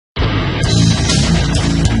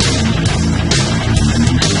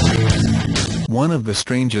one of the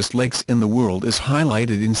strangest lakes in the world is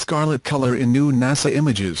highlighted in scarlet color in new NASA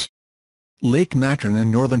images. Lake Natron in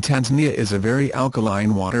northern Tanzania is a very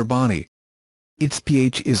alkaline water body. Its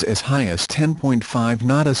pH is as high as 10.5,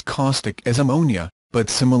 not as caustic as ammonia, but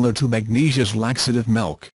similar to Magnesia's laxative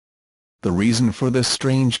milk. The reason for this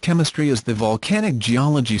strange chemistry is the volcanic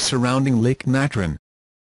geology surrounding Lake Natron.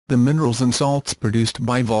 The minerals and salts produced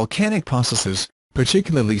by volcanic processes,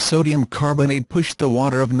 particularly sodium carbonate, pushed the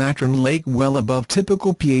water of Natron Lake well above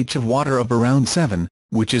typical pH of water of around 7,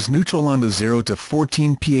 which is neutral on the 0 to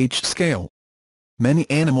 14 pH scale. Many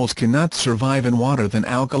animals cannot survive in water than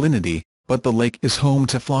alkalinity, but the lake is home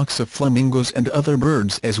to flocks of flamingos and other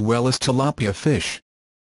birds as well as tilapia fish.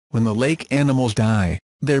 When the lake animals die,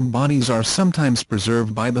 their bodies are sometimes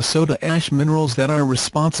preserved by the soda ash minerals that are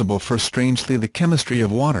responsible for strangely the chemistry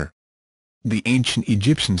of water. The ancient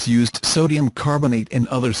Egyptians used sodium carbonate and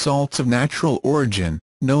other salts of natural origin,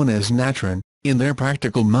 known as natron, in their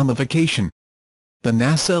practical mummification. The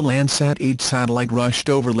NASA Landsat 8 satellite rushed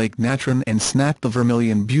over Lake Natron and snapped the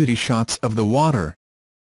vermilion beauty shots of the water.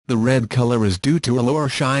 The red color is due to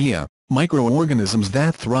Alorschia, microorganisms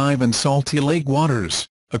that thrive in salty lake waters,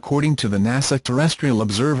 according to the NASA Terrestrial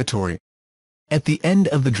Observatory. At the end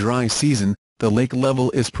of the dry season, the lake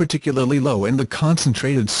level is particularly low and the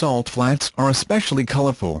concentrated salt flats are especially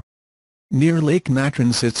colorful. Near Lake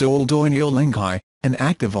Natron sits Old Lake, an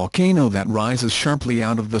active volcano that rises sharply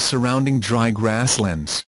out of the surrounding dry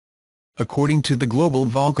grasslands. According to the Global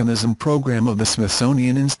Volcanism Program of the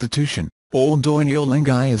Smithsonian Institution, Old Lake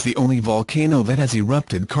is the only volcano that has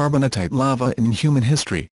erupted carbonatite lava in human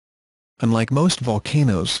history. Unlike most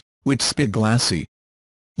volcanoes, which spit glassy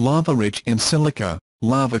lava rich in silica,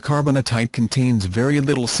 lava carbonatite contains very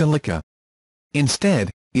little silica. Instead,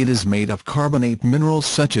 it is made of carbonate minerals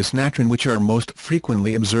such as natron, which are most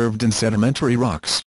frequently observed in sedimentary rocks.